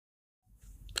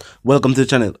Welcome to the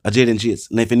channel, Jaden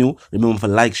Chase. Now if you're new, remember to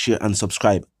like, share and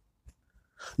subscribe.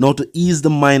 Now to ease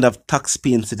the mind of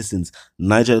tax-paying citizens,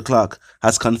 Nigel Clarke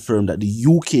has confirmed that the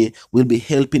UK will be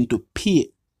helping to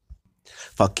pay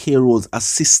for K-Roll's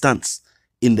assistance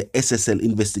in the SSL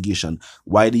investigation.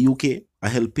 Why the UK are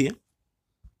help pay?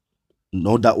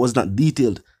 No, that was not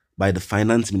detailed by the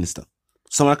finance minister.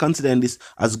 Some are considering this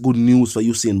as good news for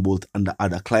Usian Bolt and the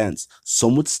other clients.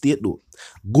 Some would state though,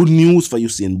 good news for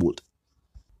Usian Bolt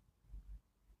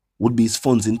would be his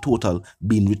funds in total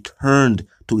being returned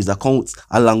to his accounts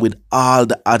along with all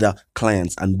the other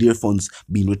clients and their funds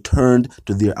being returned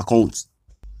to their accounts.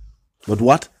 But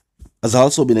what has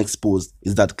also been exposed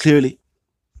is that clearly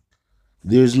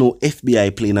there is no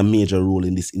FBI playing a major role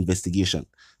in this investigation,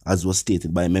 as was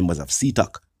stated by members of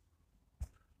CTAC.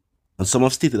 And some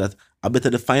have stated that I bet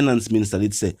the finance minister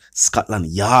did say Scotland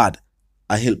Yard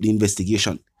I helped the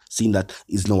investigation, seeing that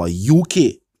is now a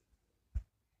UK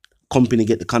company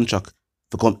get the contract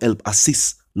to come help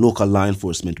assist local law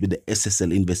enforcement with the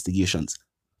SSL investigations.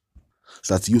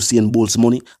 So that's Usain Bolt's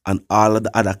money and all of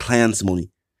the other clients' money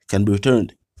can be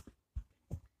returned.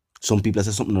 Some people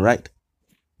say something right.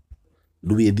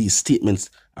 The way these statements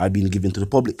are being given to the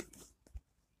public.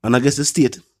 And I guess the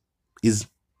state is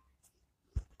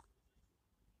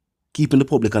keeping the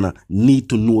public on a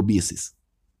need-to-know basis.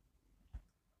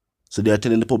 So they are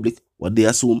telling the public what they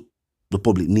assume the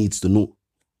public needs to know.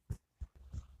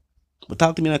 But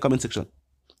talk to me in the comment section.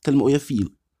 Tell me how you feel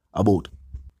about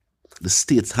the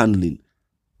state's handling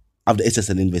of the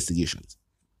SSL investigations.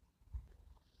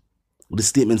 With the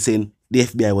statement saying the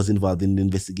FBI was involved in the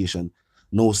investigation,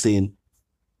 now saying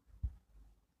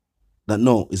that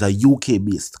no, it's a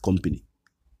UK-based company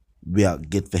where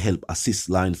get the help assist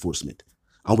law enforcement.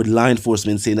 And with law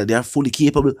enforcement saying that they are fully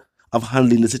capable of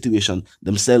handling the situation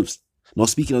themselves. Now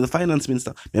speaking of the finance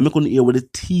minister, I couldn't hear what the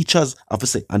teachers have to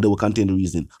say and they will contain the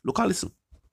reasoning. Look and listen.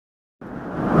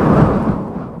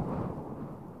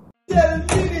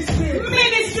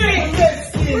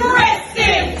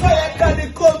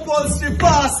 Compulsory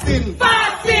fasting.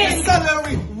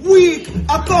 Salary weak.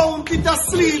 Account it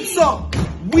asleep. So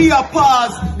we are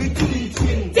past the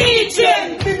teaching.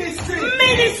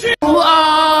 Ministry. To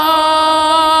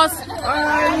us.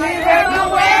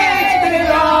 Livable wage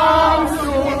belongs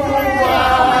to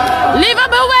us.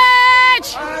 Livable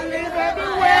wage.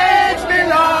 Livable wage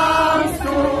belongs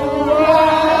to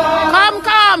us.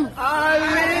 Come.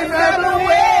 Livable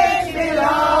wage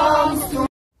belongs to us.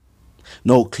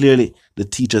 Now, clearly, the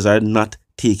teachers are not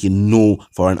taking no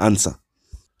for an answer.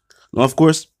 Now, of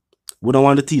course, we don't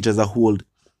want the teachers to hold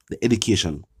the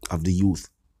education of the youth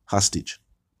hostage.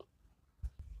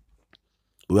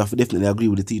 But we have to definitely agree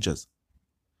with the teachers.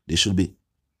 They should be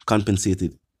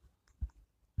compensated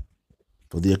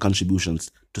for their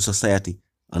contributions to society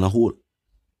on a whole.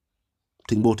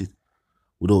 Think about it.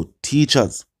 Without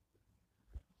teachers,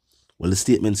 well, the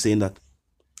statement saying that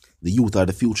the youth are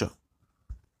the future.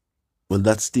 Well,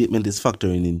 that statement is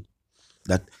factoring in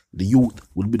that the youth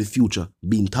will be the future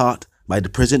being taught by the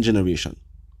present generation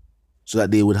so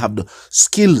that they would have the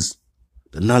skills,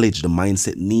 the knowledge, the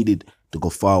mindset needed to go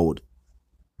forward.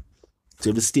 So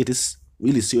if the state is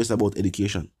really serious about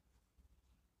education,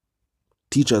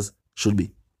 teachers should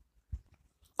be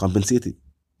compensated.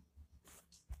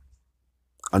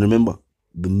 And remember,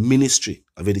 the Ministry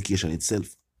of Education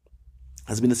itself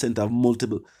has been the center of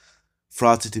multiple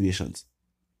fraud situations,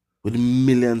 with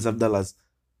millions of dollars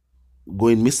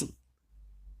going missing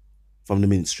from the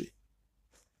ministry.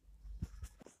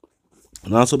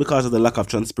 And also because of the lack of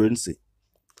transparency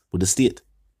with the state.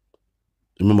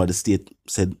 Remember, the state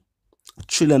said $1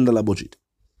 trillion budget,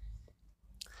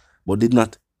 but did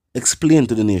not explain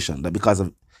to the nation that because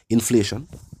of inflation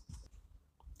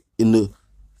in the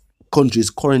country's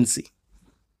currency,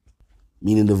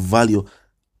 meaning the value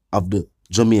of the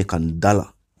Jamaican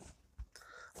dollar,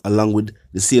 along with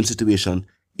the same situation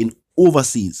in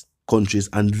overseas countries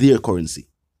and their currency,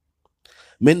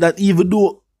 meant that even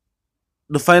though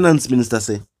the finance minister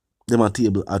said them are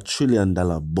table $1 trillion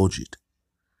budget,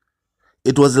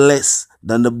 it was less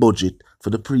than the budget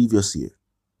for the previous year.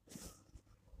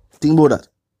 Think about that.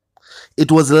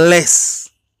 It was less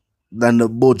than the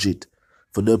budget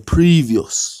for the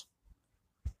previous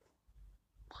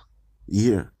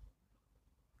year.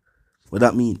 What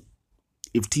that mean?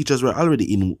 If teachers were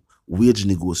already in wage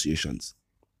negotiations,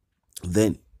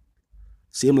 then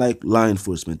same like law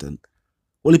enforcement and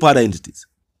only other entities.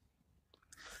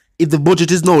 If the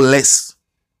budget is now less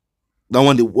than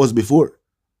what it was before,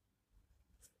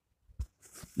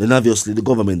 then obviously the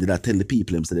government did not tell the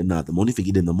people them say they not the money to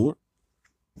give them no more.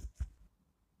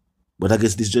 But I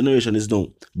guess this generation is now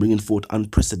bringing forth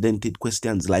unprecedented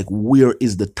questions like, where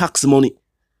is the tax money?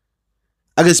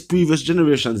 I guess previous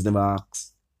generations never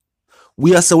asked.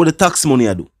 We are saying what the tax money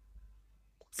I do.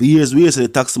 For years, we say the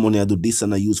tax money I do this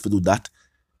and I use for do that.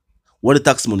 What the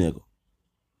tax money I go?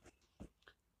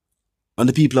 And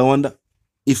the people I wonder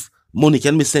if money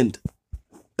can be sent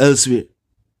elsewhere,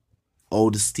 or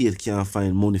the state can't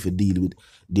find money for deal with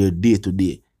their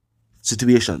day-to-day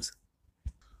situations.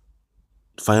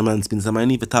 Fireman spends some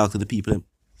money to talk to the people,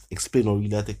 explain how really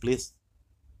that take place.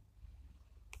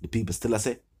 The people still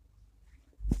say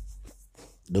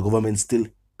the government still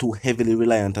too heavily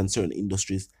reliant on certain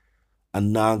industries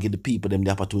and now give the people them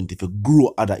the opportunity to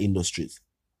grow other industries.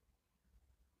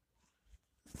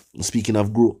 And speaking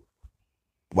of grow,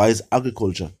 why is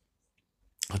agriculture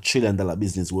a $1 trillion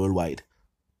business worldwide?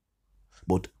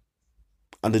 But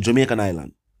on the Jamaican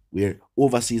island, where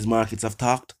overseas markets have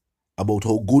talked about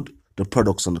how good the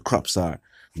products and the crops are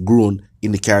grown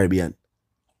in the Caribbean,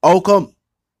 how come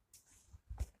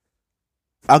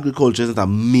agriculture is not a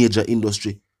major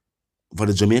industry for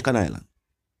the Jamaican island?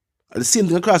 The same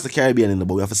thing across the Caribbean,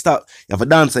 but you have to start, you have to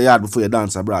dance a yard before you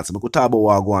dance abroad. So we could talk about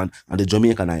what go on the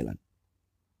Jamaican island.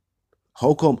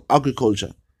 How come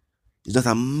agriculture is not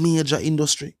a major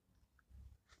industry?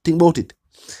 Think about it.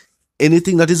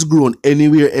 Anything that is grown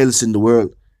anywhere else in the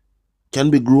world can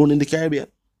be grown in the Caribbean,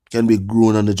 can be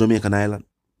grown on the Jamaican island.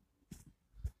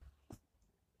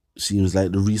 Seems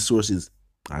like the resources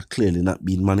are clearly not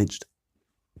being managed.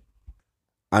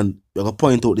 And we're going to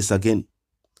point out this again.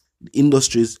 The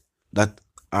industries that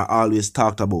are always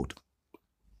talked about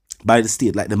by the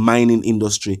state, like the mining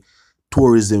industry,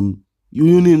 tourism,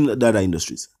 you name the other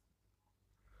industries,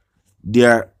 they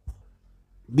are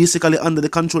basically under the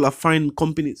control of foreign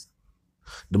companies.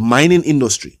 The mining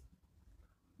industry,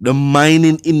 the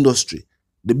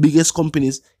biggest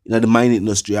companies in the mining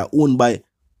industry are owned by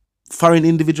foreign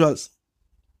individuals.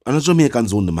 And the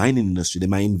Jamaicans own the mining industry. They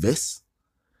might invest.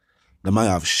 They might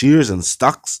have shares and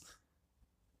stocks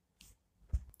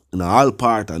in all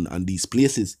part and these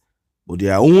places. But they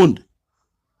are owned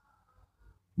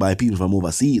by people from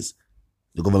overseas.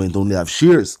 The government only have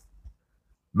shares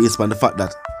based on the fact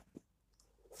that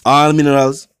all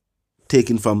minerals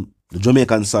taken from the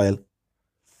Jamaican soil,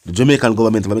 the Jamaican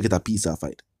government will make it a peace or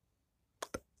fight.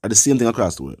 Are the same thing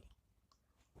across the world.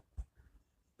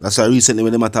 That's why recently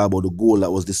when they talk about the gold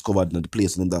that was discovered in the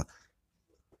place and the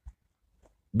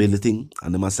build the thing,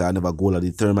 and they must say I never gold or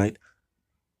the thermite,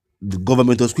 the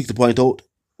government was quick to point out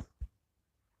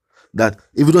that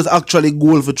if it was actually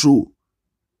gold for true,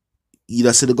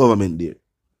 you'd see the government there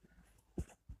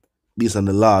based on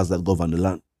the laws that govern the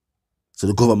land. So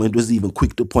the government was even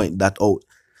quick to point that out,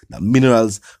 that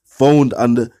minerals found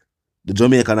on the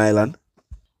Jamaican island,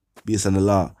 based on the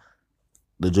law,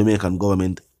 the Jamaican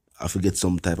government have to get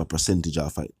some type of percentage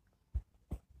of it.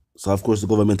 So of course the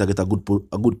government will get a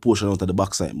good portion out of the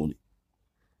backside money.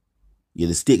 Yeah,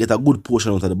 the state get a good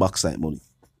portion out of the backside money.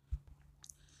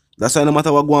 That's why no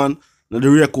matter what go on, the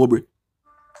rear cobra,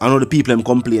 I know the people them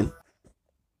complain.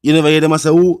 You never hear them say,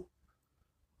 oh,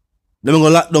 they're going to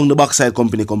lock down the backside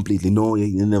company completely. No,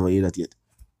 you never hear that yet.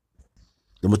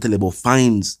 They will tell you about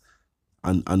fines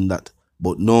and that.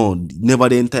 But no, never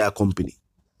the entire company.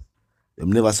 They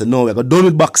never say, no, we're going to done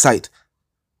with backside.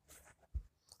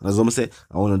 And as I say,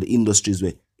 one of the industries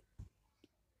where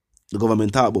the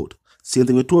government talk about. Same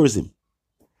thing with tourism.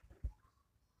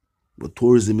 But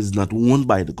tourism is not owned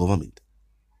by the government.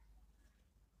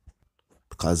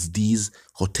 Because these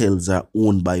hotels are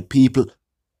owned by people,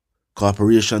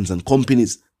 corporations and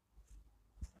companies.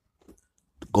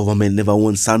 The government never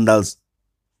owns Sandals.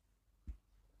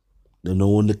 They don't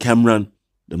own the Cameron.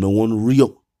 They don't own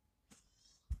Rio.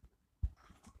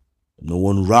 They don't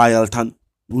own Royalton.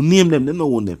 You name them, they don't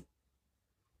own them.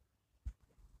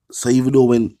 So even though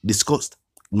when discussed,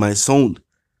 it might sound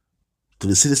to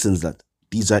the citizens that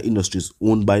these are industries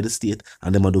owned by the state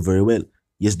and they might do very well.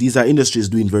 Yes, these are industries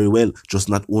doing very well, just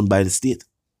not owned by the state.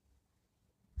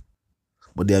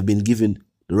 But they have been given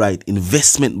the right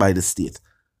investment by the state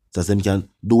so that they can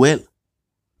do well.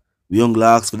 We only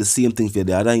ask for the same thing for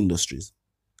the other industries.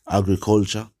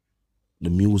 Agriculture, the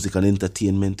music and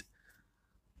entertainment,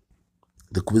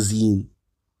 the cuisine.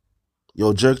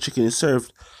 Your jerk chicken is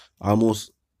served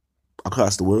almost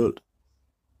across the world.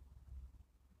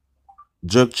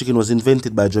 Jerk chicken was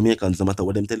invented by Jamaicans, no matter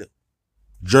what them tell you.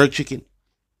 Jerk chicken.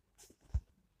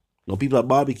 Now people are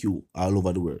barbecue all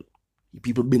over the world.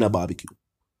 People been a barbecue.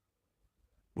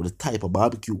 But the type of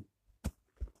barbecue,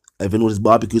 I've noticed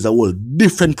barbecue is a whole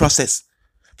different process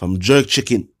from jerk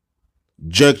chicken.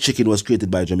 Jerk chicken was created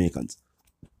by Jamaicans.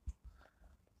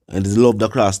 And is loved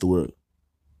across the world.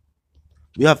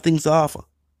 We have things to offer,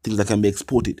 things that can be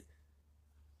exported.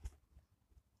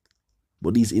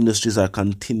 But these industries are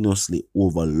continuously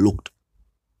overlooked.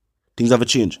 Things have to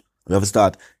change. We have to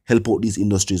start help out these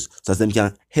industries so that them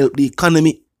can help the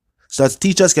economy. So that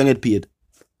teachers can get paid.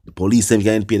 The police can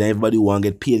get paid. And everybody who want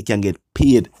to get paid can get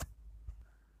paid.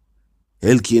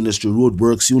 Healthcare industry, road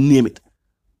works, you name it.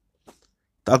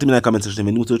 Talk to me in the comment section.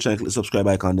 If you're new to the channel, click the subscribe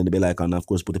icon, then the bell icon, and of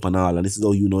course put it on all. And this is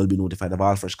how you know you'll be notified of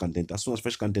all fresh content. As soon as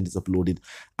fresh content is uploaded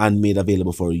and made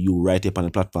available for you right up on the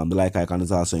platform, the like icon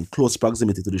is also in close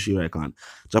proximity to the share icon.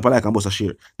 Drop a like and bust a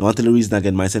share. Now until the reason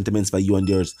again, my sentiments for you and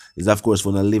yours is of course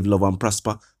for you to live, love and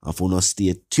prosper and for you to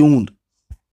stay tuned.